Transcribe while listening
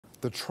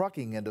The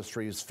trucking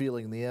industry is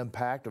feeling the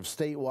impact of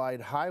statewide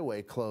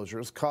highway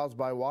closures caused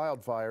by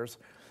wildfires.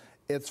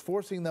 It's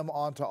forcing them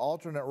onto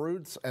alternate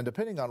routes, and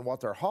depending on what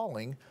they're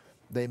hauling,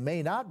 they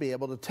may not be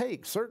able to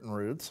take certain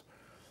routes.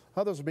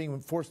 Others are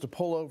being forced to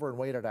pull over and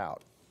wait it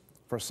out.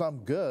 For some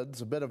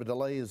goods, a bit of a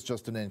delay is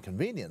just an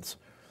inconvenience.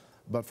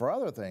 But for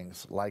other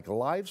things, like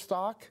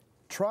livestock,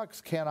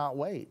 trucks cannot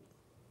wait.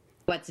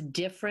 What's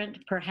different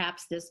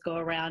perhaps this go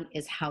around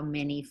is how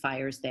many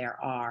fires there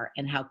are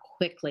and how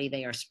quickly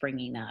they are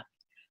springing up.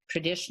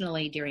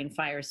 Traditionally during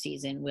fire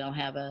season, we'll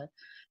have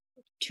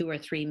 2 or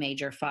 3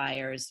 major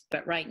fires,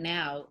 but right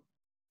now,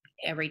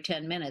 every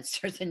 10 minutes,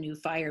 there's a new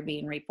fire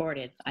being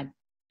reported. I'm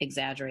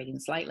exaggerating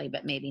slightly,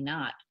 but maybe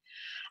not.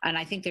 And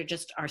I think there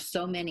just are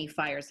so many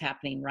fires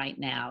happening right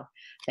now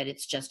that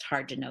it's just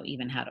hard to know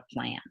even how to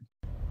plan.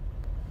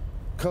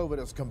 COVID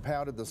has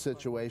compounded the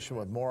situation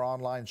with more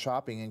online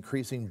shopping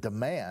increasing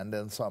demand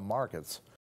in some markets.